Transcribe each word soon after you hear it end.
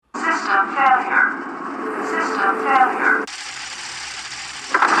System failure. System failure.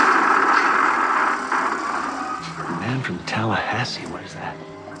 Man from Tallahassee, what is that?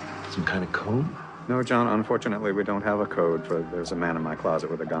 Some kind of code? No, John, unfortunately, we don't have a code for there's a man in my closet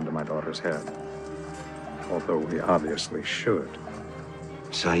with a gun to my daughter's head. Although we obviously should.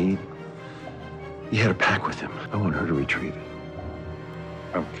 Saeed, he had a pack with him. I want her to retrieve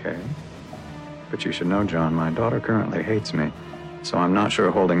it. Okay. But you should know, John, my daughter currently hates me. So I'm not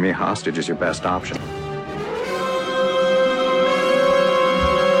sure holding me hostage is your best option.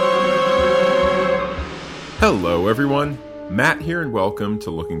 Hello, everyone. Matt here, and welcome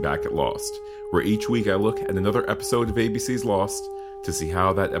to Looking Back at Lost, where each week I look at another episode of ABC's Lost to see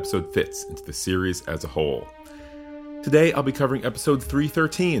how that episode fits into the series as a whole. Today, I'll be covering episode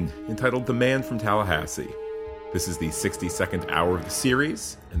 313, entitled The Man from Tallahassee. This is the 62nd hour of the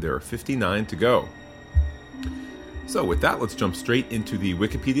series, and there are 59 to go. So with that, let's jump straight into the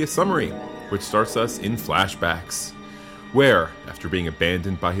Wikipedia summary, which starts us in flashbacks, where, after being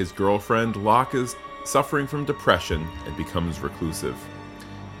abandoned by his girlfriend, Locke is suffering from depression and becomes reclusive.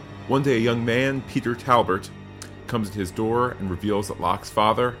 One day, a young man, Peter Talbert, comes at his door and reveals that Locke's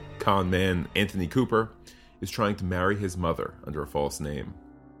father, con man Anthony Cooper, is trying to marry his mother under a false name.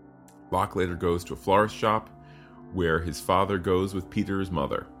 Locke later goes to a florist shop, where his father goes with Peter's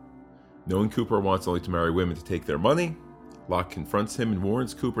mother. Knowing Cooper wants only to marry women to take their money, Locke confronts him and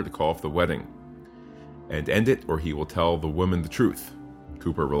warns Cooper to call off the wedding and end it, or he will tell the woman the truth.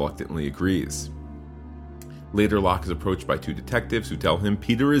 Cooper reluctantly agrees. Later, Locke is approached by two detectives who tell him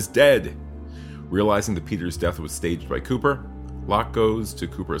Peter is dead. Realizing that Peter's death was staged by Cooper, Locke goes to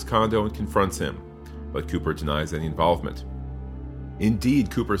Cooper's condo and confronts him, but Cooper denies any involvement. Indeed,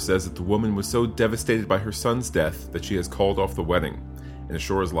 Cooper says that the woman was so devastated by her son's death that she has called off the wedding, and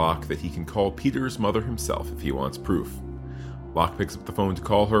assures Locke that he can call Peter's mother himself if he wants proof. Locke picks up the phone to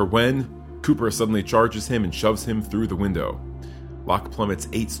call her when Cooper suddenly charges him and shoves him through the window. Locke plummets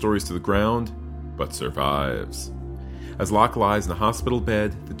 8 stories to the ground, but survives. As Locke lies in a hospital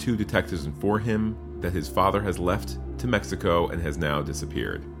bed, the two detectives inform him that his father has left to Mexico and has now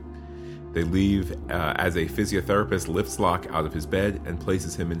disappeared. They leave as a physiotherapist lifts Locke out of his bed and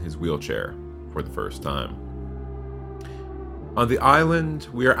places him in his wheelchair for the first time. On the island,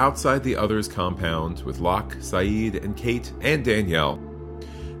 we are outside the others' compound with Locke, Saeed, and Kate, and Danielle,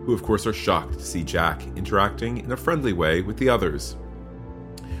 who of course are shocked to see Jack interacting in a friendly way with the others.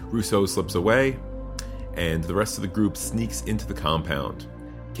 Rousseau slips away, and the rest of the group sneaks into the compound.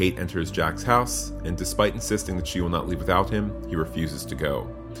 Kate enters Jack's house, and despite insisting that she will not leave without him, he refuses to go.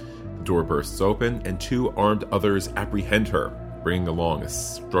 The door bursts open, and 2 armed others apprehend her, bringing along a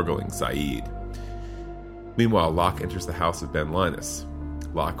struggling Saeed. Meanwhile, Locke enters the house of Ben Linus.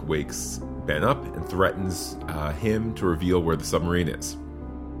 Locke wakes Ben up and threatens him to reveal where the submarine is.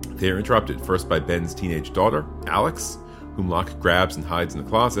 They are interrupted first by Ben's teenage daughter, Alex, whom Locke grabs and hides in the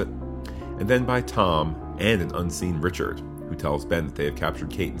closet, and then by Tom and an unseen Richard, who tells Ben that they have captured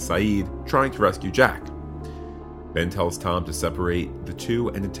Kate and Saeed trying to rescue Jack. Ben tells Tom to separate the two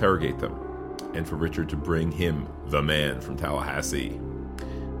and interrogate them, and for Richard to bring him the man from Tallahassee.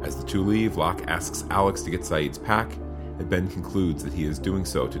 As the two leave, Locke asks Alex to get Saeed's pack, and Ben concludes that he is doing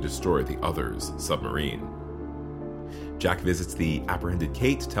so to destroy the other's submarine. Jack visits the apprehended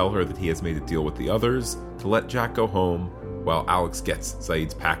Kate to tell her that he has made a deal with the others to let Jack go home while Alex gets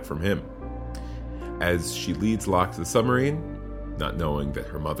Saeed's pack from him. As she leads Locke to the submarine, not knowing that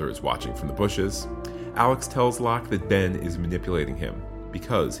her mother is watching from the bushes, Alex tells Locke that Ben is manipulating him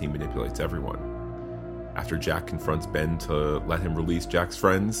because he manipulates everyone. After Jack confronts Ben to let him release Jack's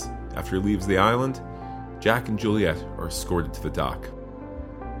friends after he leaves the island, Jack and Juliet are escorted to the dock.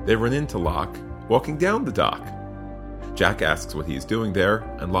 They run into Locke walking down the dock. Jack asks what he is doing there,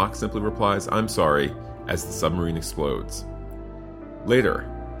 and Locke simply replies, "I'm sorry," as the submarine explodes. Later,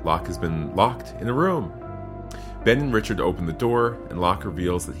 Locke has been locked in a room. Ben and Richard open the door, and Locke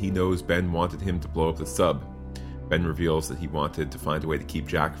reveals that he knows Ben wanted him to blow up the sub. Ben reveals that he wanted to find a way to keep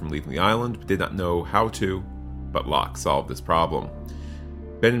Jack from leaving the island, but did not know how to, but Locke solved this problem.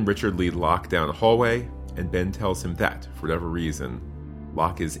 Ben and Richard lead Locke down a hallway, and Ben tells him that, for whatever reason,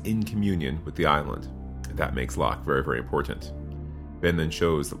 Locke is in communion with the island. That makes Locke very, very important. Ben then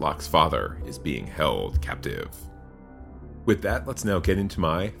shows that Locke's father is being held captive. With that, let's now get into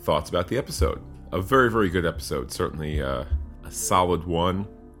my thoughts about the episode. A very, very good episode. Certainly a solid one.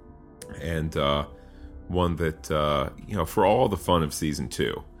 And one that, for all the fun of Season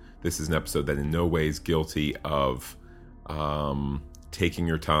 2, this is an episode that in no way is guilty of taking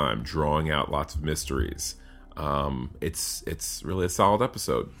your time, drawing out lots of mysteries. It's really a solid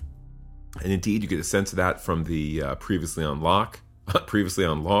episode. And indeed, you get a sense of that from the previously on Locke previously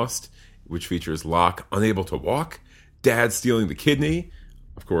on Lost, which features Locke unable to walk, Dad stealing the kidney,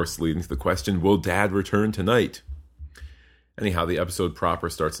 of course leading to the question, will Dad return tonight? Anyhow, the episode proper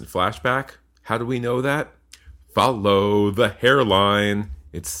starts in flashback. How do we know that? Follow the hairline.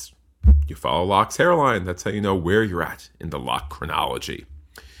 You follow Locke's hairline. That's how you know where you're at in the Locke chronology.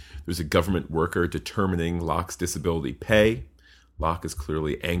 There's a government worker determining Locke's disability pay. Locke is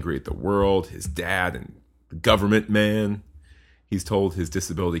clearly angry at the world, his dad, and the government man. He's told his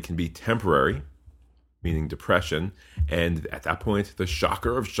disability can be temporary, meaning depression. And at that point, the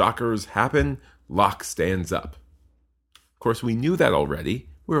shocker of shockers happen. Locke stands up. Of course, we knew that already.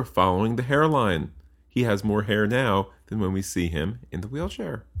 We were following the hairline. He has more hair now than when we see him in the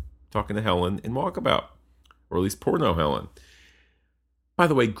wheelchair, talking to Helen in Walkabout, or at least porno Helen. By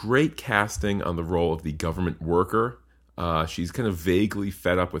the way, great casting on the role of the government worker. She's kind of vaguely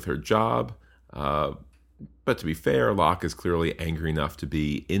fed up with her job. But to be fair, Locke is clearly angry enough to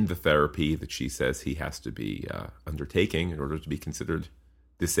be in the therapy that she says he has to be undertaking in order to be considered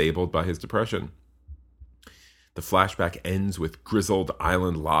disabled by his depression. The flashback ends with grizzled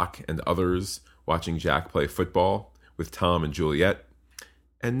island Locke and others watching Jack play football with Tom and Juliet.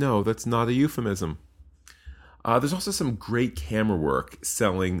 And no, that's not a euphemism. There's also some great camera work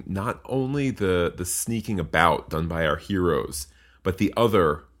selling not only the sneaking about done by our heroes, but the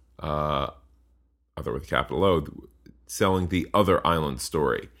other with a capital O, selling the other island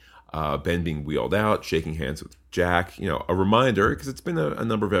story. Ben being wheeled out, shaking hands with Jack. A reminder, because it's been a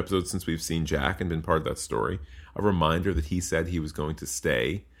number of episodes since we've seen Jack and been part of that story. A reminder that he said he was going to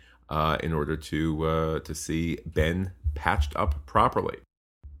stay in order to see Ben patched up properly.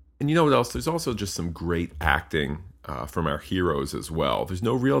 And you know what else? There's also just some great acting from our heroes as well. There's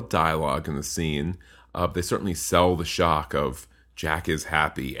no real dialogue in the scene. They certainly sell the shock of Jack is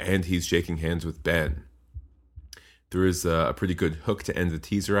happy and he's shaking hands with Ben. There is a pretty good hook to end the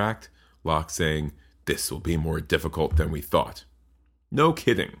teaser act. Locke saying, "This will be more difficult than we thought." No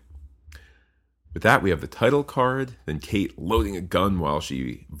kidding. With that, we have the title card, then Kate loading a gun while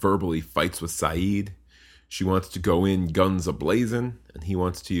she verbally fights with Saeed. She wants to go in guns a-blazing, and he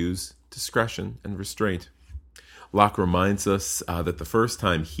wants to use discretion and restraint. Locke reminds us that the first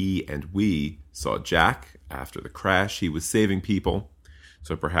time he and we saw Jack after the crash, he was saving people.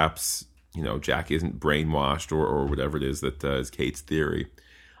 So perhaps, Jack isn't brainwashed or whatever it is that is Kate's theory.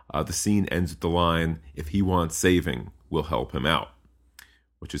 The scene ends with the line, "If he wants saving, we'll help him out."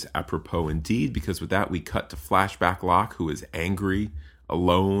 Which is apropos indeed, because with that we cut to flashback Locke, who is angry,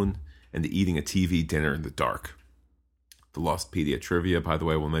 alone, and eating a TV dinner in the dark. The Lostpedia trivia, by the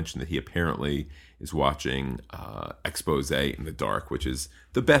way, will mention that he apparently is watching Expose in the dark, which is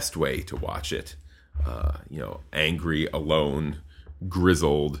the best way to watch it. Angry, alone,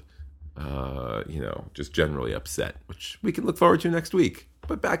 grizzled, just generally upset, which we can look forward to next week.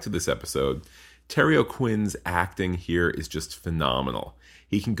 But back to this episode. Terry O'Quinn's acting here is just phenomenal.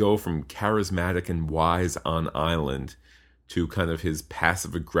 He can go from charismatic and wise on island to kind of his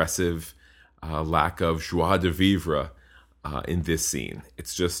passive-aggressive lack of joie de vivre in this scene.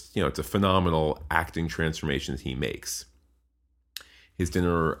 It's just, it's a phenomenal acting transformation that he makes. His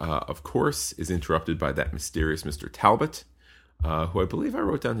dinner, of course, is interrupted by that mysterious Mr. Talbot, who I believe I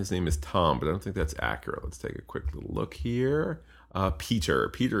wrote down his name as Tom, but I don't think that's accurate. Let's take a quick little look here.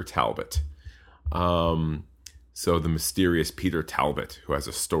 Peter Talbot. So the mysterious Peter Talbot, who has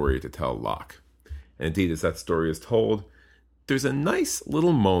a story to tell Locke. And indeed, as that story is told, there's a nice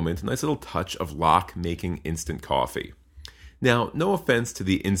little moment, a nice little touch of Locke making instant coffee. Now, no offense to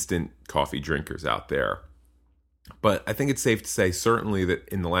the instant coffee drinkers out there, but I think it's safe to say certainly that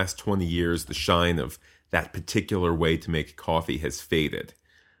in the last 20 years, the shine of that particular way to make coffee has faded.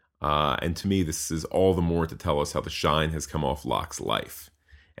 And to me, this is all the more to tell us how the shine has come off Locke's life.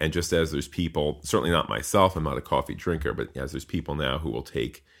 And just as there's people, certainly not myself, I'm not a coffee drinker, but as there's people now who will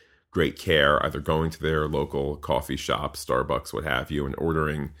take great care, either going to their local coffee shop, Starbucks, what have you, and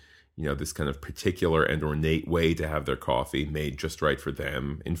ordering, this kind of particular and ornate way to have their coffee made just right for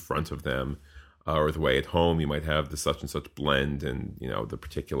them, in front of them, or the way at home you might have the such and such blend and, the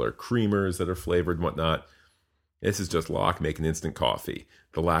particular creamers that are flavored and whatnot. This is just Locke making instant coffee.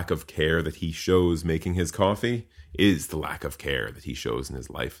 The lack of care that he shows making his coffee is the lack of care that he shows in his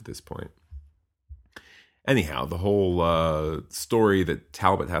life at this point. Anyhow, the whole story that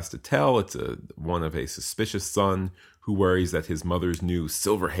Talbot has to tell, it's one of a suspicious son who worries that his mother's new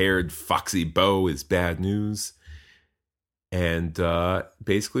silver-haired foxy beau is bad news. And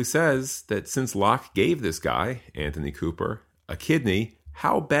basically says that since Locke gave this guy, Anthony Cooper, a kidney,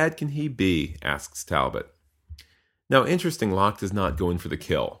 how bad can he be, asks Talbot. Now, interesting, Locke does not go in for the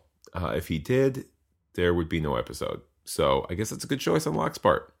kill. If he did, there would be no episode. So I guess that's a good choice on Locke's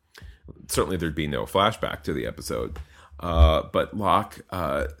part. Certainly there'd be no flashback to the episode. But Locke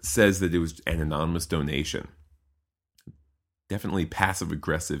says that it was an anonymous donation. Definitely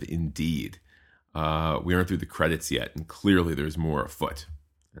passive-aggressive indeed. We aren't through the credits yet, and clearly there's more afoot.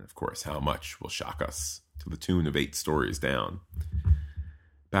 And of course, how much will shock us to the tune of 8 stories down.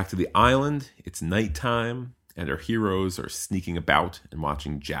 Back to the island, it's nighttime, and our heroes are sneaking about and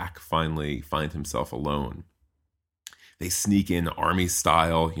watching Jack finally find himself alone. They sneak in army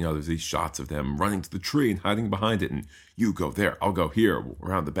style, there's these shots of them running to the tree and hiding behind it, and you go there, I'll go here,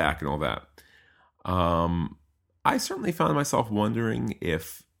 around the back and all that. I certainly found myself wondering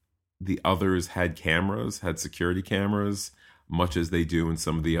if the others had security cameras, much as they do in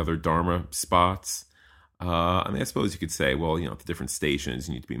some of the other Dharma spots. I suppose you could say, well, at the different stations,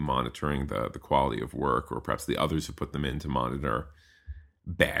 you need to be monitoring the quality of work, or perhaps the others who put them in to monitor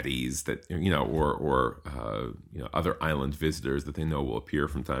baddies that, or other island visitors that they know will appear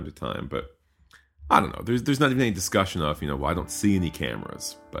from time to time. But I don't know. There's not even any discussion of, well, I don't see any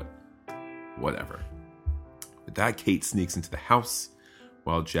cameras, but whatever. With that, Kate sneaks into the house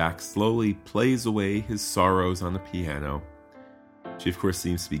while Jack slowly plays away his sorrows on the piano. She, of course,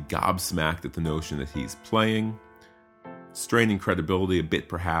 seems to be gobsmacked at the notion that he's playing, straining credibility a bit,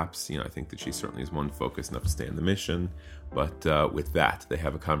 perhaps. I think that she certainly is one focused enough to stay on the mission. But with that, they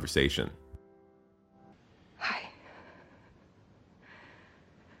have a conversation. Hi.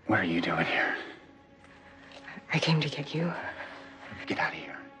 What are you doing here? I came to get you. Get out of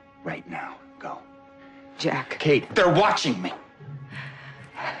here. Right now. Go. Jack. Kate, they're watching me.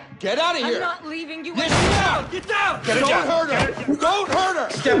 Get out of here! I'm not leaving you. Get down! Get down! Don't hurt her! Don't hurt her!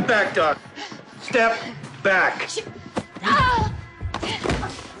 Step back, Doc. Step back. Ah!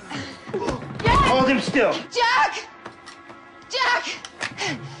 Hold him still. Jack! Jack!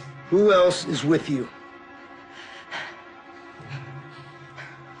 Who else is with you?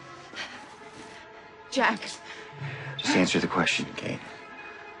 Jack. Just answer the question, Kate.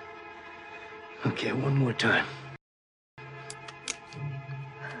 Okay, one more time.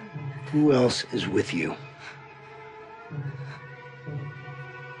 Who else is with you?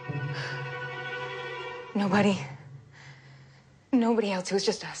 Nobody. Nobody else. It was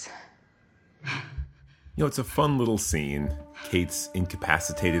just us. It's a fun little scene. Kate's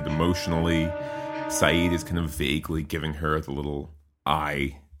incapacitated emotionally. Saeed is kind of vaguely giving her the little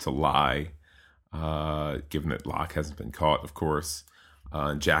eye to lie, given that Locke hasn't been caught, of course.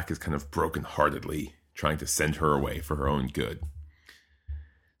 And Jack is kind of brokenheartedly trying to send her away for her own good.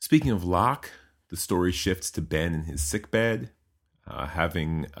 Speaking of Locke, the story shifts to Ben in his sickbed,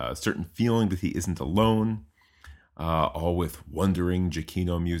 having a certain feeling that he isn't alone, all with wondering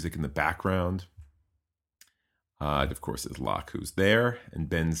Giacchino music in the background. And of course, it's Locke who's there, and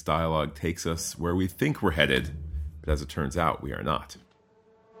Ben's dialogue takes us where we think we're headed, but as it turns out, we are not.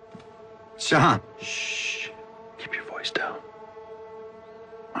 Sean. Shh. Keep your voice down.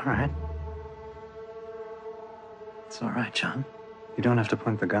 All right. It's all right, John. You don't have to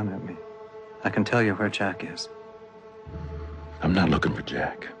point the gun at me. I can tell you where Jack is. I'm not looking for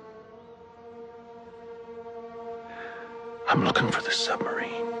Jack. I'm looking for the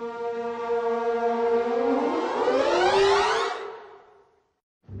submarine.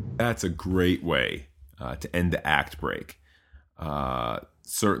 That's a great way to end the act break.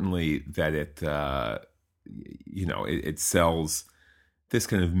 Certainly that it sells this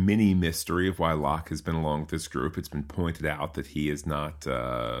kind of mini mystery of why Locke has been along with this group. It's been pointed out that he is not,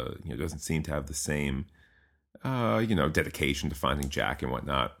 doesn't seem to have the same, dedication to finding Jack and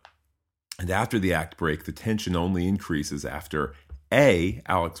whatnot. And after the act break, the tension only increases after A,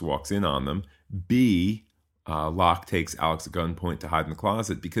 Alex walks in on them, B, Locke takes Alex at gunpoint to hide in the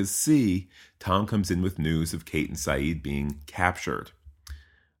closet, because C, Tom comes in with news of Kate and Saeed being captured.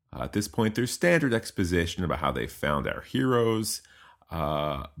 At this point, there's standard exposition about how they found our heroes,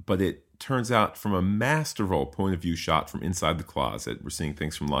 but it turns out from a masterful point of view shot from inside the closet. We're seeing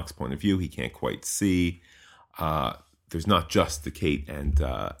things from Locke's point of view. He can't quite see. There's not just the Kate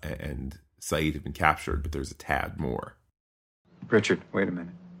and Saeed have been captured, but there's a tad more. Richard, wait a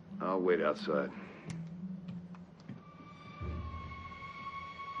minute. I'll wait outside.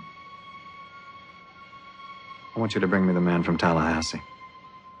 I want you to bring me the man from Tallahassee.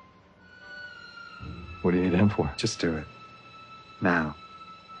 What do you need him for? Just do it. Now.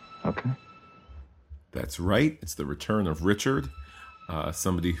 Okay. That's right. It's the return of Richard.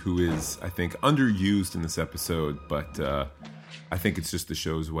 Somebody who is, I think, underused in this episode, but I think it's just the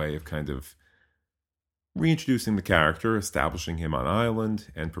show's way of kind of reintroducing the character, establishing him on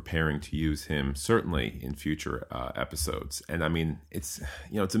island, and preparing to use him certainly in future episodes. And I mean, it's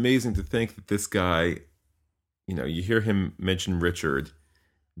amazing to think that this guy you hear him mention Richard.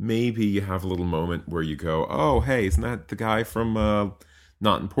 Maybe you have a little moment where you go, oh, hey, isn't that the guy from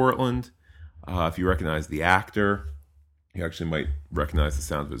Not in Portland? If you recognize the actor, you actually might recognize the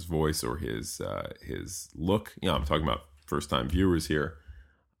sound of his voice or his look. I'm talking about first-time viewers here.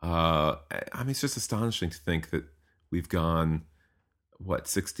 It's just astonishing to think that we've gone,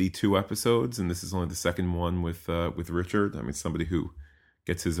 62 episodes, and this is only the second one with Richard. Somebody who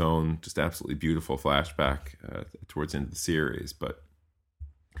gets his own just absolutely beautiful flashback towards the end of the series. But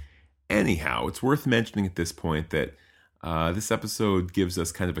anyhow, it's worth mentioning at this point that this episode gives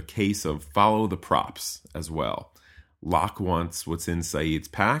us kind of a case of follow the props as well. Locke wants what's in Saeed's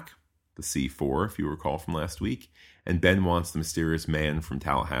pack, the C4, if you recall from last week, and Ben wants the mysterious man from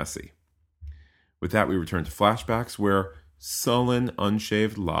Tallahassee. With that, we return to flashbacks where sullen,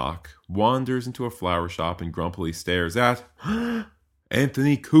 unshaved Locke wanders into a flower shop and grumpily stares at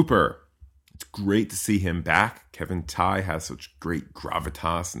Anthony Cooper. It's great to see him back. Kevin Tighe has such great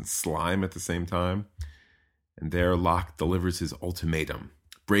gravitas and slime at the same time. And there Locke delivers his ultimatum.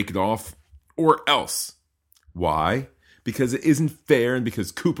 Break it off or else. Why? Because it isn't fair and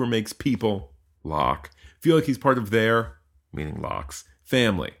because Cooper makes people, Locke, feel like he's part of their, meaning Locke's,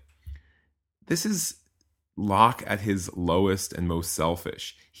 family. This is Locke at his lowest and most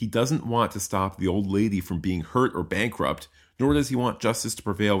selfish. He doesn't want to stop the old lady from being hurt or bankrupt, nor does he want justice to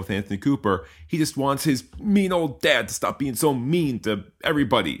prevail with Anthony Cooper. He just wants his mean old dad to stop being so mean to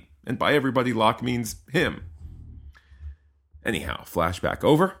everybody. And by everybody, Locke means him. Anyhow, flashback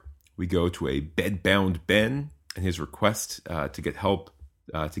over. We go to a bed-bound Ben and his request to get help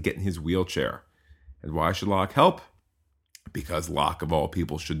to get in his wheelchair. And why should Locke help? Because Locke, of all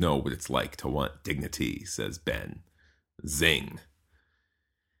people, should know what it's like to want dignity, says Ben. Zing.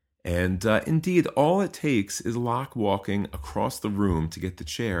 And indeed, all it takes is Locke walking across the room to get the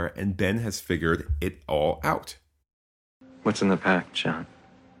chair, and Ben has figured it all out. What's in the pack, John?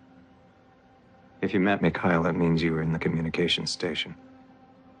 If you met Mikhail, it means you were in the communications station.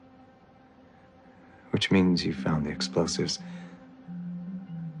 Which means you found the explosives.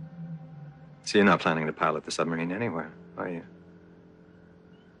 So you're not planning to pilot the submarine anywhere, are you?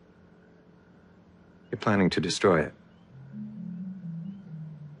 You're planning to destroy it.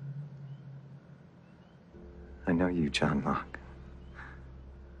 I know you, John Locke.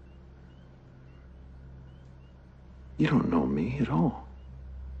 You don't know me at all.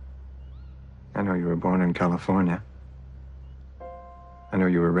 I know you were born in California. I know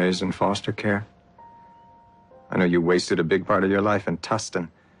you were raised in foster care. I know you wasted a big part of your life in Tustin,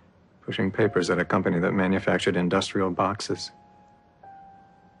 pushing papers at a company that manufactured industrial boxes.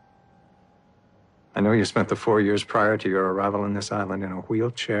 I know you spent the 4 years prior to your arrival on this island in a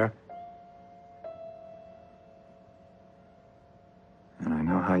wheelchair. And I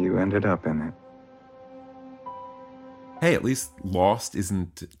know how you ended up in it. Hey, at least Lost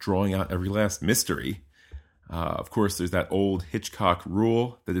isn't drawing out every last mystery. Of course, there's that old Hitchcock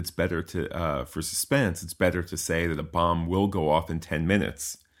rule that it's better to, for suspense, it's better to say that a bomb will go off in 10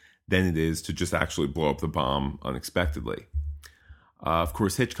 minutes than it is to just actually blow up the bomb unexpectedly. Of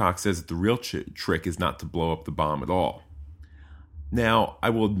course, Hitchcock says that the real trick is not to blow up the bomb at all. Now,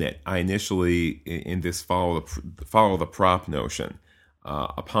 I will admit, I initially, in this follow the prop notion,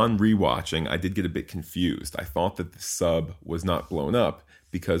 upon rewatching, I did get a bit confused. I thought that the sub was not blown up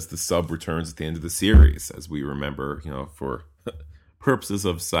because the sub returns at the end of the series, as we remember, for purposes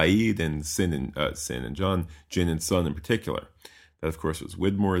of Saeed and Sin and John, Jin and Sun in particular. That, of course, was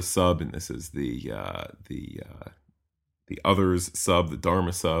Widmore's sub, and this is the others sub, the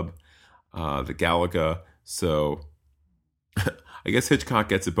Dharma sub, the Galaga. So I guess Hitchcock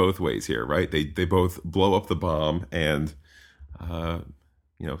gets it both ways here, right? They both blow up the bomb and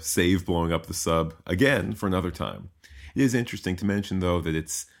save blowing up the sub again for another time. It is interesting to mention, though, that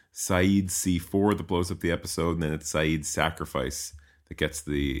it's Saeed's C4 that blows up the episode, and then it's Saeed's sacrifice that gets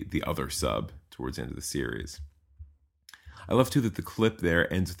the other sub towards the end of the series. I love, too, that the clip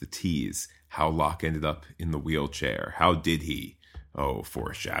there ends with a tease. How Locke ended up in the wheelchair. How did he? Oh,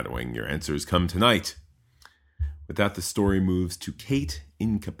 foreshadowing. Your answers come tonight. With that, the story moves to Kate,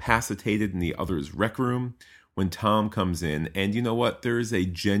 incapacitated in the other's rec room, when Tom comes in, and you know what? There is a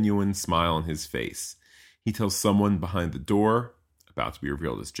genuine smile on his face. He tells someone behind the door, about to be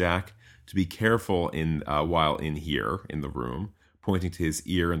revealed as Jack, to be careful while in here, in the room, pointing to his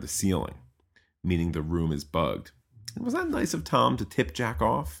ear and the ceiling, meaning the room is bugged. And was that nice of Tom to tip Jack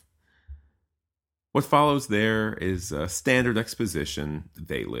off? What follows there is a standard exposition.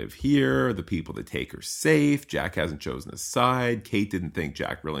 They live here. The people they take are safe. Jack hasn't chosen a side. Kate didn't think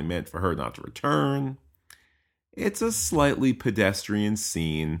Jack really meant for her not to return. It's a slightly pedestrian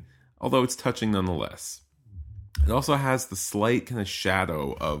scene, although it's touching nonetheless. It also has the slight kind of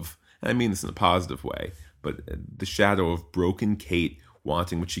shadow of, and I mean this in a positive way, but the shadow of broken Kate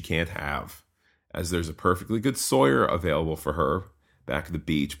wanting what she can't have, as there's a perfectly good Sawyer available for her back at the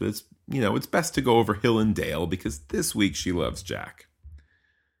beach, but it's, it's best to go over hill and dale because this week she loves Jack.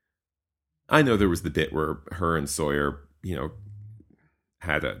 I know there was the bit where her and Sawyer,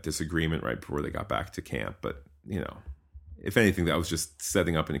 had a disagreement right before they got back to camp, but, if anything, that was just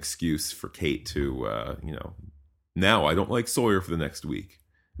setting up an excuse for Kate to, now I don't like Sawyer for the next week.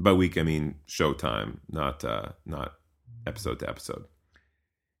 By week, I mean showtime, not episode to episode.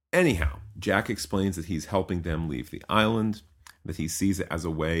 Anyhow, Jack explains that he's helping them leave the island, that he sees it as a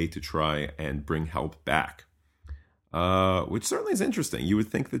way to try and bring help back, which certainly is interesting. You would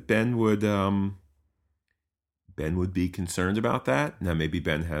think that Ben would be concerned about that. Now, maybe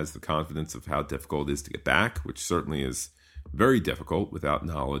Ben has the confidence of how difficult it is to get back, which certainly is very difficult without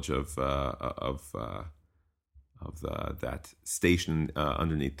knowledge of that station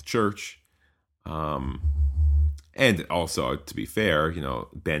underneath the church. And also, to be fair,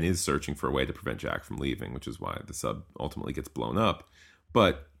 Ben is searching for a way to prevent Jack from leaving, which is why the sub ultimately gets blown up.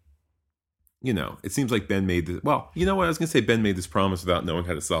 But, it seems like Ben made I was going to say Ben made this promise without knowing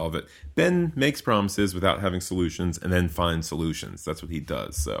how to solve it. Ben makes promises without having solutions and then finds solutions. That's what he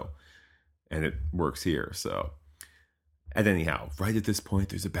does. So, and it works here. So, and anyhow, right at this point,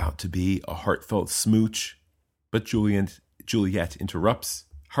 there's about to be a heartfelt smooch. But Juliet interrupts,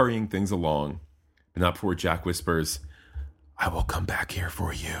 hurrying things along. But not before Jack whispers, "I will come back here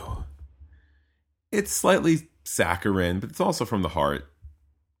for you." It's slightly saccharine, but it's also from the heart,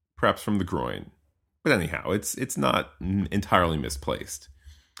 perhaps from the groin. But anyhow, it's not entirely misplaced.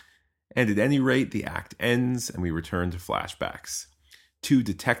 And at any rate, the act ends, and we return to flashbacks. 2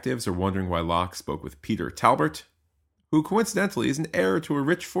 detectives are wondering why Locke spoke with Peter Talbot, who coincidentally is an heir to a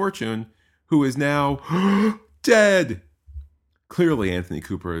rich fortune, who is now dead. Clearly, Anthony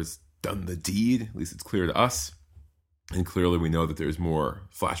Cooper has done the deed. At least it's clear to us. And clearly we know that there's more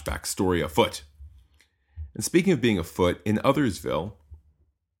flashback story afoot. And speaking of being afoot, in Othersville,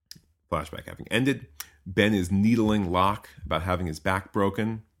 flashback having ended, Ben is needling Locke about having his back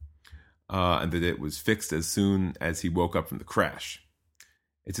broken, and that it was fixed as soon as he woke up from the crash.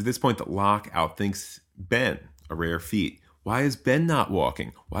 It's at this point that Locke outthinks Ben, a rare feat. Why is Ben not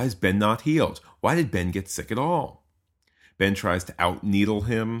walking? Why is Ben not healed? Why did Ben get sick at all? Ben tries to out-needle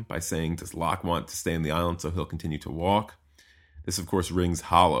him by saying, does Locke want to stay on the island so he'll continue to walk? This, of course, rings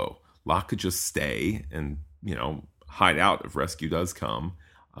hollow. Locke could just stay and, hide out if rescue does come.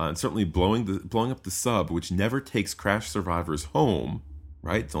 And certainly blowing up the sub, which never takes crash survivors home,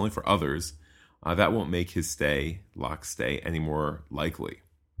 right? It's only for others. That won't make Locke's stay, any more likely.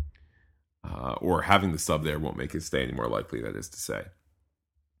 Or having the sub there won't make his stay any more likely, that is to say.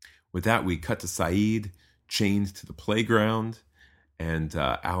 With that, we cut to Saeed, chained to the playground, and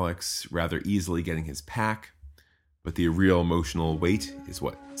Alex rather easily getting his pack. But the real emotional weight is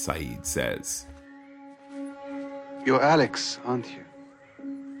what Saeed says. You're Alex, aren't you?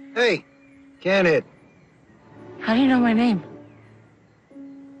 Hey, Canhead. How do you know my name?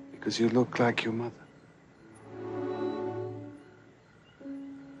 Because you look like your mother.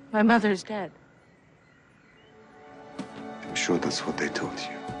 My mother's dead. I'm sure that's what they told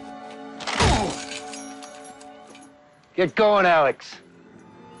you. Get going, Alex.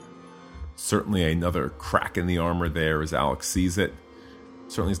 Certainly another crack in the armor there as Alex sees it.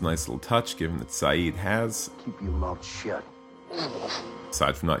 Certainly is a nice little touch, given that Saeed has. Keep your mouth shut.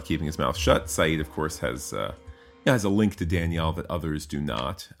 Aside from not keeping his mouth shut, Saeed, of course, has a link to Danielle that others do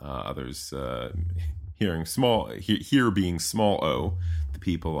not. Others being small O, the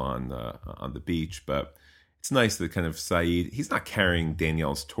people on the beach. But it's nice that kind of Saeed, he's not carrying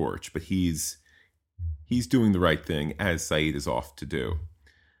Danielle's torch, but he's doing the right thing, as Saeed is off to do.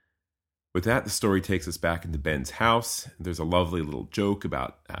 With that, the story takes us back into Ben's house. There's a lovely little joke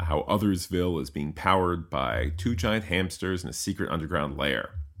about how Othersville is being powered by 2 giant hamsters in a secret underground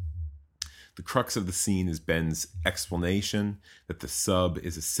lair. The crux of the scene is Ben's explanation that the sub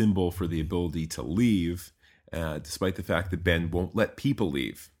is a symbol for the ability to leave, despite the fact that Ben won't let people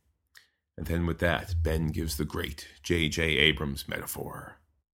leave. And then with that, Ben gives the great J.J. Abrams metaphor.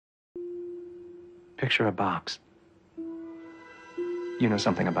 Picture a box. You know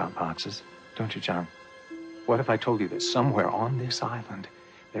something about boxes, don't you, John? What if I told you that somewhere on this island,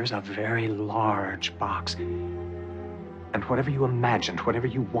 there's a very large box, and whatever you imagined, whatever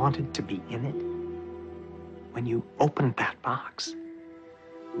you wanted to be in it, when you opened that box,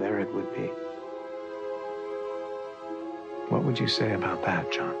 there it would be. What would you say about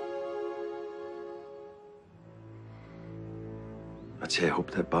that, John? That's I'd say I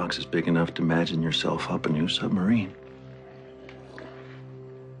hope that box is big enough to imagine yourself up a new submarine.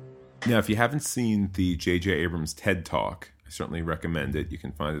 Now, if you haven't seen the J.J. Abrams TED Talk, I certainly recommend it. You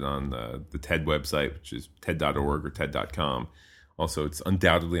can find it on the TED website, which is ted.org or ted.com. Also, it's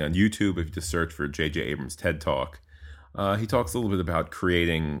undoubtedly on YouTube if you just search for J.J. Abrams TED Talk. He talks a little bit about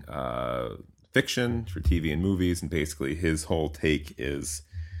creating fiction for TV and movies, and basically his whole take is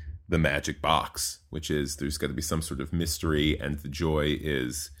the magic box, which is there's got to be some sort of mystery, and the joy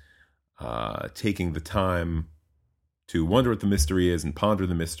is taking the time to wonder what the mystery is and ponder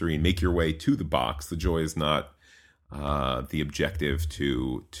the mystery and make your way to the box. The joy is not the objective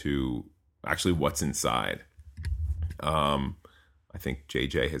to actually what's inside. I think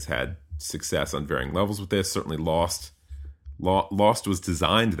JJ has had success on varying levels with this. Certainly Lost was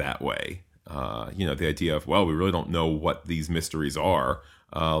designed that way. The idea of, well, we really don't know what these mysteries are.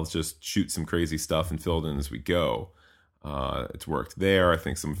 Let's just shoot some crazy stuff and fill it in as we go. It's worked there. I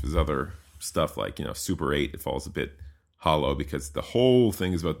think some of his other stuff like, Super 8, it falls a bit hollow because the whole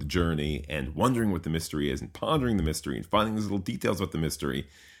thing is about the journey and wondering what the mystery is and pondering the mystery and finding these little details about the mystery.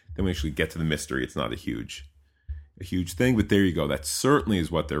 Then we actually get to the mystery. It's not a huge thing, but there you go. That certainly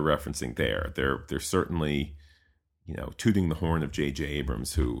is what they're referencing there. They're certainly, tooting the horn of J.J.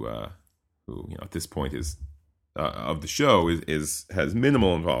 Abrams, who at this point is of the show has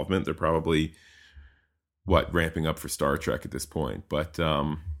minimal involvement. They're probably ramping up for Star Trek at this point, but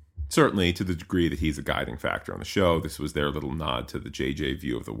certainly to the degree that he's a guiding factor on the show, this was their little nod to the JJ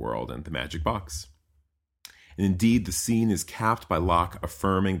view of the world and the magic box. And indeed, the scene is capped by Locke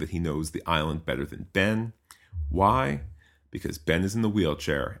affirming that he knows the island better than Ben. Why? Because Ben is in the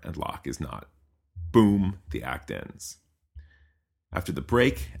wheelchair and Locke is not. Boom, the act ends. After the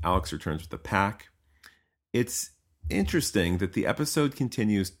break, Alex returns with the pack. It's interesting that the episode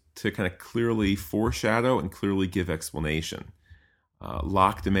continues to kind of clearly foreshadow and clearly give explanation.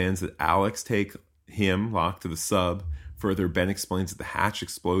 Locke demands that Alex take Locke, to the sub. Further, Ben explains that the hatch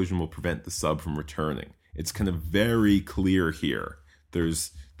explosion will prevent the sub from returning. It's kind of very clear here.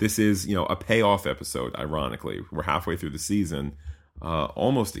 This is, a payoff episode, ironically. We're halfway through the season,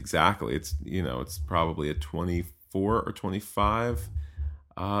 almost exactly. It's probably a 24 or 25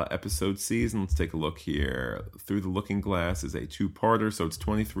 episode season. Let's take a look here. Through the Looking Glass is a 2-parter, so it's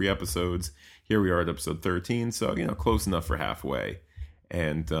 23 episodes. Here we are at episode 13, so, close enough for halfway.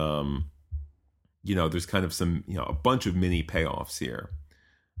 And, there's kind of some, a bunch of mini payoffs here.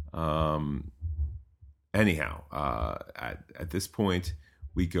 Anyhow, at this point,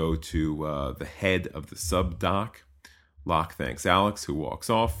 we go to the head of the sub dock. Locke thanks Alex, who walks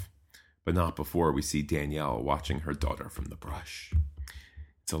off, but not before we see Danielle watching her daughter from the brush.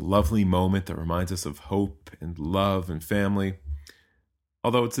 It's a lovely moment that reminds us of hope and love and family,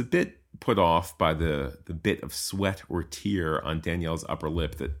 although it's a bit put off by the bit of sweat or tear on Danielle's upper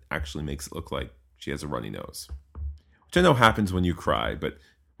lip that actually makes it look like she has a runny nose. Which I know happens when you cry, but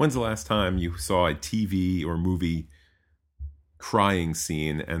when's the last time you saw a TV or movie crying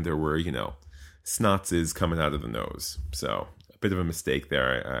scene and there were, snotzes coming out of the nose? So a bit of a mistake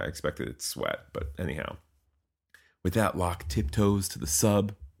there. I expected it to sweat, but anyhow. With that, Locke tiptoes to the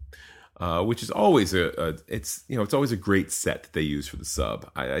sub, which is always it's always a great set that they use for the sub.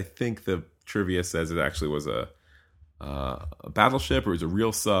 I think the trivia says it actually was a battleship, or it was a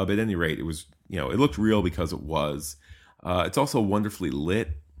real sub. At any rate, it was, it looked real because it was. It's also wonderfully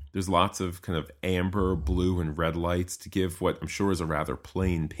lit. There's lots of kind of amber, blue, and red lights to give what I'm sure is a rather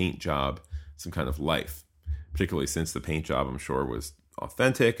plain paint job some kind of life, particularly since the paint job, I'm sure, was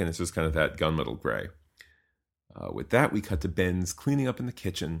authentic, and it's just kind of that gunmetal gray. With that, we cut to Ben's cleaning up in the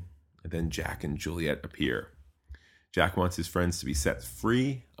kitchen, and then Jack and Juliet appear. Jack wants his friends to be set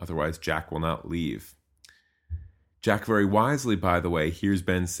free, otherwise Jack will not leave. Jack very wisely, by the way, hears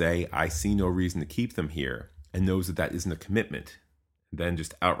Ben say, "I see no reason to keep them here," and knows that isn't a commitment, and then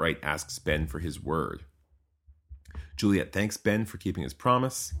just outright asks Ben for his word. Juliet thanks Ben for keeping his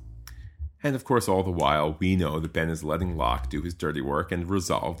promise, and of course all the while we know that Ben is letting Locke do his dirty work and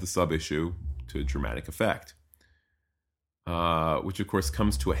resolve the sub-issue to a dramatic effect. Which of course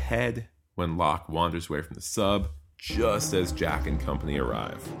comes to a head when Locke wanders away from the sub, just as Jack and company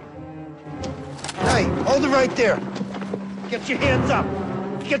arrive. Hey, hold it right there. Get your hands up.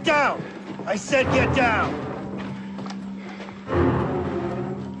 Get down. I said get down.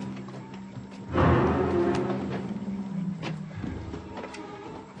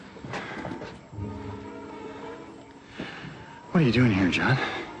 What are you doing here, John?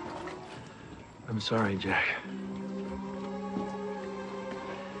 I'm sorry, Jack.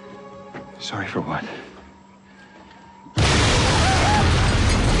 Sorry for what?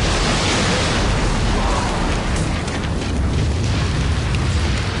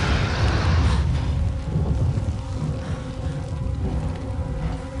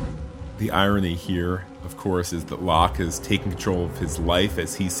 The irony here, of course, is that Locke is taking control of his life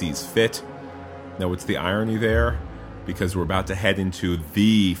as he sees fit. Now, what's the irony there? Because we're about to head into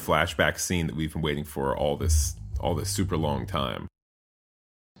the flashback scene that we've been waiting for all this super long time.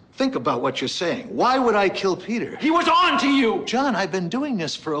 Think about what you're saying. Why would I kill Peter? He was on to you! John, I've been doing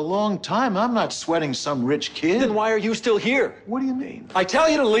this for a long time. I'm not sweating some rich kid. Then why are you still here? What do you mean? I tell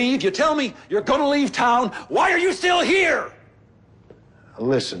you to leave, you tell me you're gonna leave town. Why are you still here?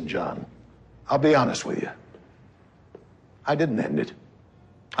 Listen, John, I'll be honest with you. I didn't end it.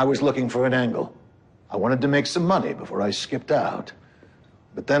 I was looking for an angle. I wanted to make some money before I skipped out.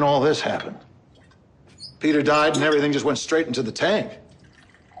 But then all this happened. Peter died and everything just went straight into the tank.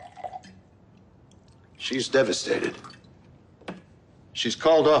 She's devastated. She's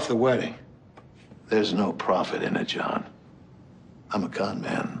called off the wedding. There's no profit in it, John. I'm a con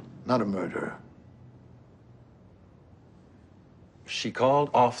man, not a murderer. She called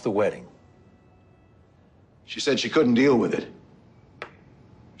off the wedding. She said she couldn't deal with it.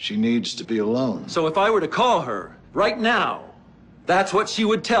 She needs to be alone. So if I were to call her right now, that's what she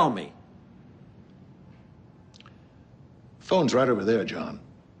would tell me. Phone's right over there, John.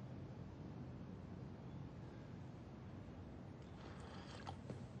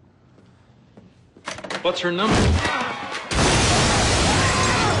 What's her number?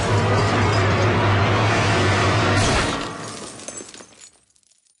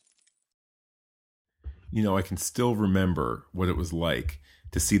 You know, I can still remember what it was like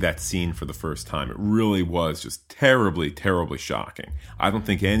to see that scene for the first time. It really was just terribly, terribly shocking. I don't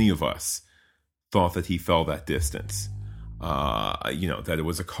think any of us thought that he fell that distance. That it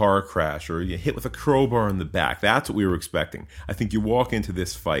was a car crash or you hit with a crowbar in the back. That's what we were expecting. I think you walk into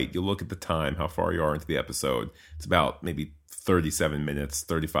this fight, you look at the time, how far you are into the episode. It's about maybe 37 minutes,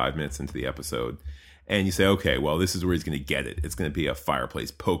 35 minutes into the episode. And you say, okay, well, this is where he's going to get it. It's going to be a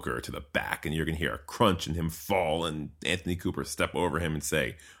fireplace poker to the back, and you're going to hear a crunch and him fall, and Anthony Cooper step over him and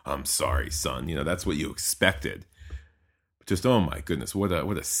say, "I'm sorry, son." You know, that's what you expected. Just, oh my goodness, what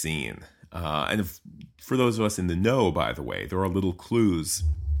a scene. For those of us in the know, by the way, there are little clues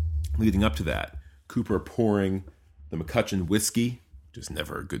leading up to that. Cooper pouring the McCutcheon whiskey, which is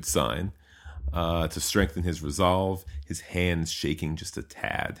never a good sign, to strengthen his resolve, his hands shaking just a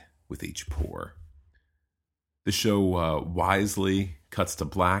tad with each pour. The show wisely cuts to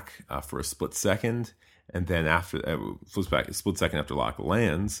black for a split second, and then after flips back a split second after Locke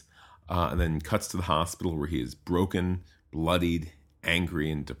lands, and then cuts to the hospital where he is broken, bloodied,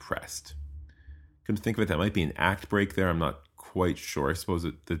 angry, and depressed. Couldn't think of it. That might be an act break there. I'm not quite sure. I suppose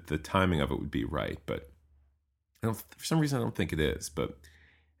the timing of it would be right, but for some reason I don't think it is. But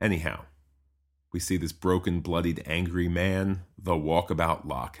anyhow, we see this broken, bloodied, angry man. The walkabout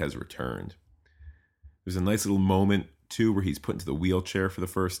Locke has returned. There's a nice little moment, too, where he's put into the wheelchair for the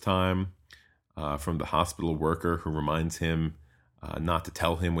first time from the hospital worker who reminds him not to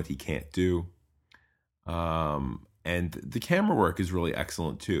tell him what he can't do. And the camera work is really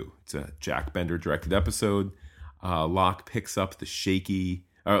excellent, too. It's a Jack Bender-directed episode. Locke picks up the shaky...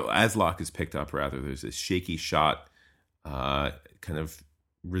 as Locke is picked up, rather, there's this shaky shot kind of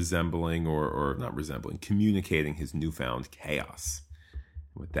resembling, or not resembling, communicating his newfound chaos.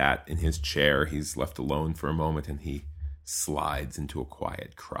 With that in his chair, he's left alone for a moment, and he slides into a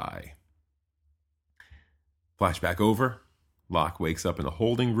quiet cry. Flashback over. Locke wakes up in a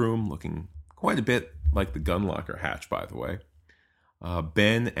holding room, looking quite a bit like the gun locker hatch, by the way.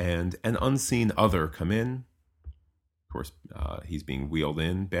 Ben and an unseen other come in. Of course, he's being wheeled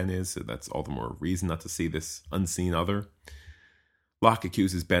in, Ben is, so that's all the more reason not to see this unseen other. Locke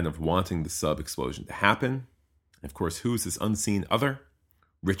accuses Ben of wanting the sub-explosion to happen. And of course, who's this unseen other?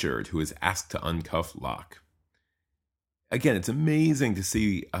 Richard, who is asked to uncuff Locke. Again, it's amazing to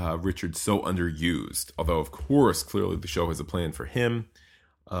see Richard so underused, although, of course, clearly the show has a plan for him,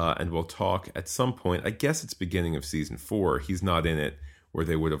 and we'll talk at some point. I guess it's beginning of season 4. He's not in it where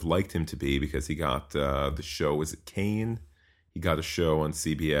they would have liked him to be because he got the show, was it Kane? He got a show on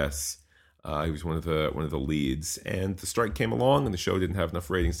CBS. He was one of the leads, and the strike came along, and the show didn't have enough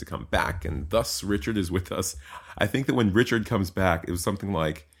ratings to come back, and thus Richard is with us. I think that when Richard comes back, it was something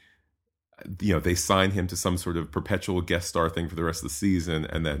like, they sign him to some sort of perpetual guest star thing for the rest of the season,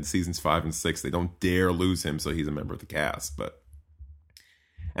 and then seasons 5 and 6, they don't dare lose him, so he's a member of the cast. But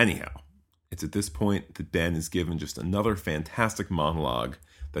anyhow, it's at this point that Ben is given just another fantastic monologue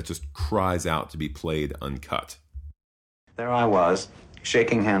that just cries out to be played uncut. There I was,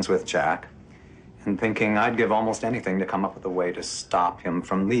 shaking hands with Jack, and thinking I'd give almost anything to come up with a way to stop him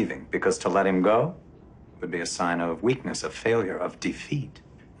from leaving, because to let him go would be a sign of weakness, of failure, of defeat.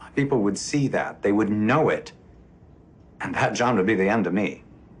 My people would see that. They would know it. And that, John, would be the end of me.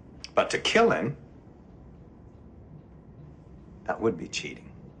 But But to kill him, that would be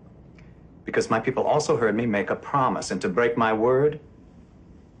cheating. Because my people also heard me make a promise, and to break my word,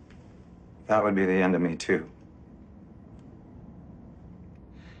 that would be the end of me, too.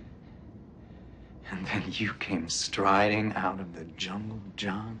 And then you came striding out of the jungle,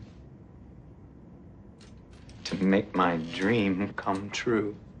 John, to make my dream come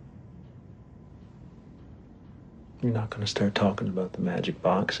true. You're not going to start talking about the magic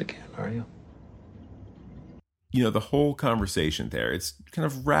box again, are you? You know, the whole conversation there, it's kind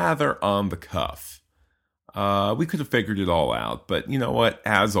of rather on the cuff. We could have figured it all out, but you know what?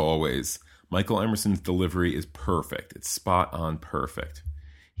 As always, Michael Emerson's delivery is perfect. It's spot on perfect.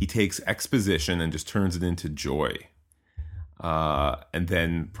 He takes exposition and just turns it into joy. And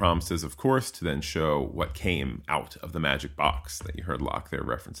then promises, of course, to then show what came out of the magic box that you heard Locke there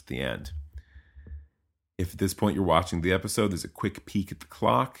reference at the end. If at this point you're watching the episode, there's a quick peek at the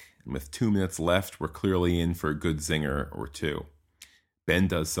clock, and with 2 minutes left, we're clearly in for a good zinger or two. Ben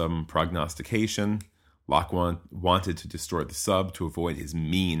does some prognostication. Locke wanted to destroy the sub to avoid his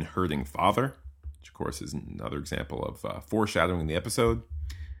mean, hurting father, which of course is another example of foreshadowing in the episode.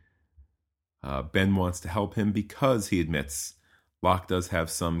 Ben wants to help him because he admits Locke does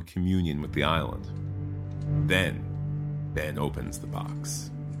have some communion with the island. Then Ben opens the box.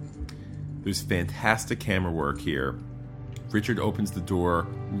 There's fantastic camera work here. Richard opens the door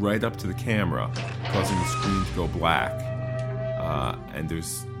right up to the camera, causing the screen to go black. And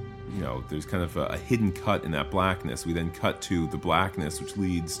there's kind of a hidden cut in that blackness. We then cut to the blackness, which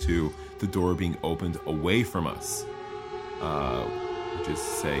leads to the door being opened away from us. Which is to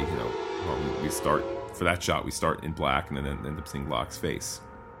say, we start, for that shot, we start in black and then end up seeing Locke's face.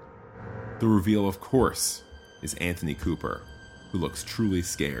 The reveal, of course, is Anthony Cooper, who looks truly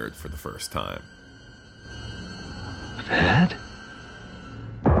scared for the first time. Dad?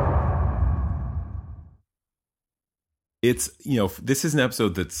 It's, this is an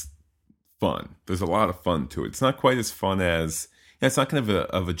episode that's fun. There's a lot of fun to it. It's not quite as fun as, it's not kind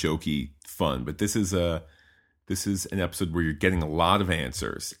of a jokey fun, but this is an episode where you're getting a lot of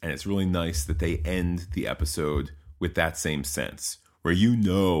answers, and it's really nice that they end the episode with that same sense, where you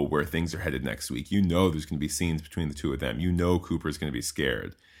know where things are headed next week. You know there's going to be scenes between the two of them. You know Cooper's going to be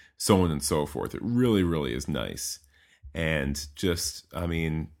scared, so on and so forth. It really, really is nice. And just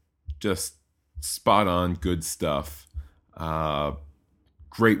spot on, good stuff.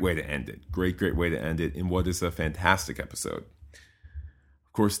 Great way to end it. Great way to end it in what is a fantastic episode.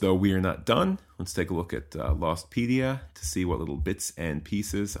 Of course, though, we are not done. Let's take a look at Lostpedia to see what little bits and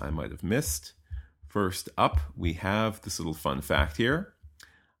pieces I might have missed. First up, we have this little fun fact here,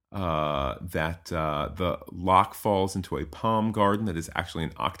 that the Locke falls into a palm garden that is actually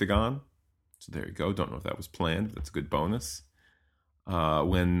an octagon. So there you go. Don't know if that was planned, but that's a good bonus.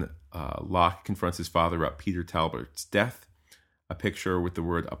 When Locke confronts his father about Peter Talbert's death, a picture with the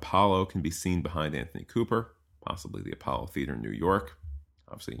word Apollo can be seen behind Anthony Cooper, possibly the Apollo Theater in New York.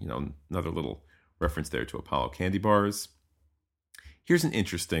 Obviously, another little reference there to Apollo candy bars. Here's an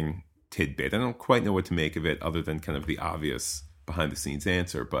interesting tidbit. I don't quite know what to make of it other than kind of the obvious behind-the-scenes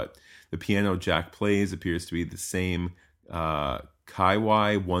answer, but the piano Jack plays appears to be the same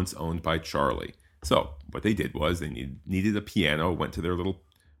Kaiwai once owned by Charlie. So what they did was they needed a piano, went to their little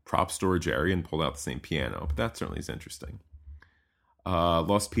prop storage area and pulled out the same piano. But that certainly is interesting.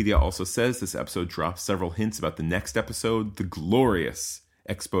 Lostpedia also says this episode drops several hints about the next episode, the glorious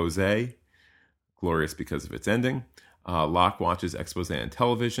expose. Glorious because of its ending. Locke watches expose on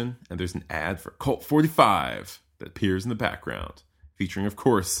television, and there's an ad for Colt 45 that appears in the background, featuring, of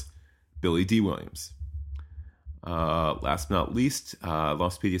course, Billy D. Williams. Last but not least,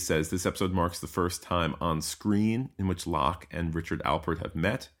 Lostpedia says this episode marks the first time on screen in which Locke and Richard Alpert have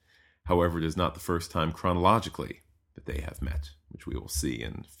met. However, it is not the first time chronologically that they have met, which we will see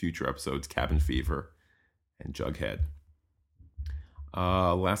in future episodes, Cabin Fever and Jughead.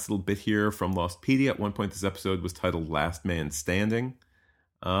 Last little bit here from Lostpedia. At one point, this episode was titled Last Man Standing.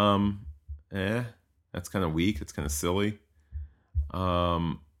 That's kind of weak. It's kind of silly.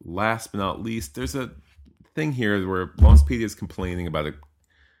 Last but not least, there's a thing here where Lostpedia is complaining about a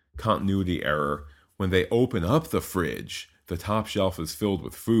continuity error. When they open up the fridge, the top shelf is filled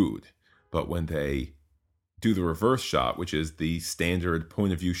with food. But when they do the reverse shot, which is the standard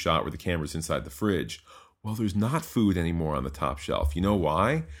point of view shot where the camera's inside the fridge, well, there's not food anymore on the top shelf. You know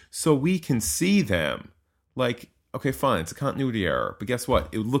why? So we can see them. Like, okay, fine, it's a continuity error. But guess what?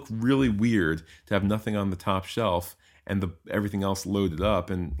 It would look really weird to have nothing on the top shelf and everything else loaded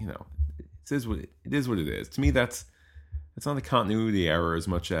up. And, it is what it is. To me, it's not a continuity error as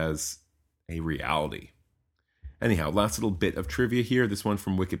much as a reality. Anyhow, last little bit of trivia here. This one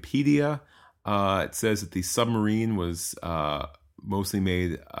from Wikipedia. It says that the submarine was mostly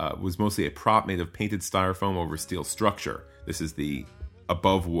a prop made of painted styrofoam over steel structure. This is the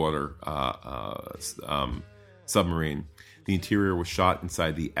above water submarine. The interior was shot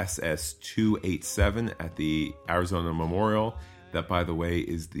inside the SS-287 at the Arizona Memorial. That, by the way,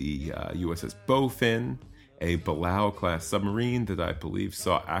 is the USS Bowfin, a Balao-class submarine that I believe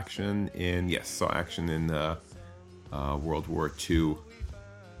saw action in World War II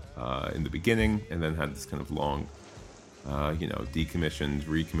in the beginning, and then had this kind of long, decommissioned,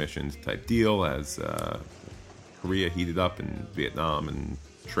 recommissioned type deal as Korea heated up in Vietnam and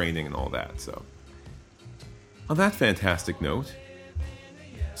training and all that. So, on that fantastic note,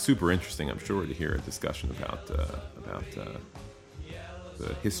 super interesting, I'm sure, to hear a discussion about the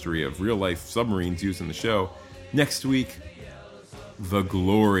history of real-life submarines used in the show. Next week, the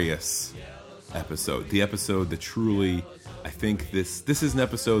glorious episode. The episode that truly, I think this is an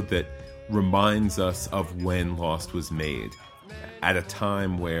episode that reminds us of when Lost was made. At a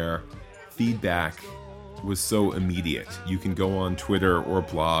time where feedback was so immediate. You can go on Twitter or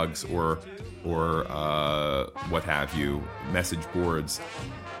blogs or what have you, message boards,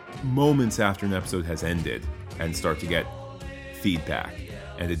 moments after an episode has ended and start to get feedback.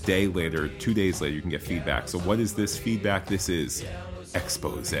 And a day later, 2 days later, you can get feedback. So what is this feedback? This is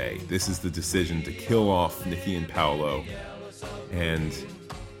expose. This is the decision to kill off Nikki and Paolo. And,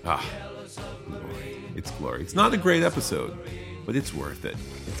 glory. It's glory. It's not a great episode, but it's worth it.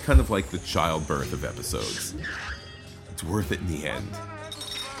 It's kind of like the childbirth of episodes. It's worth it in the end.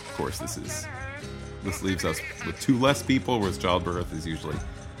 Of course, this leaves us with two less people, whereas childbirth is usually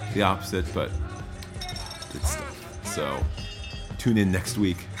the opposite, but good stuff. So, tune in next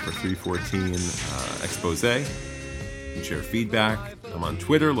week for 314 Expose. You can share feedback. I'm on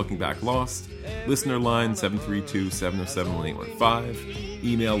Twitter, Looking Back Lost. Listener line, 732-707-1815.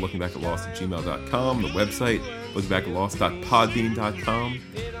 Email, lookingbackatlost@gmail.com. The website, lookingbackatlost.podbean.com.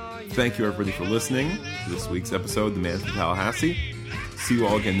 Thank you, everybody, for listening to this week's episode, The Man from Tallahassee. See you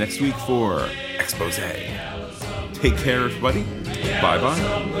all again next week for Expose. Take care, everybody. Bye-bye.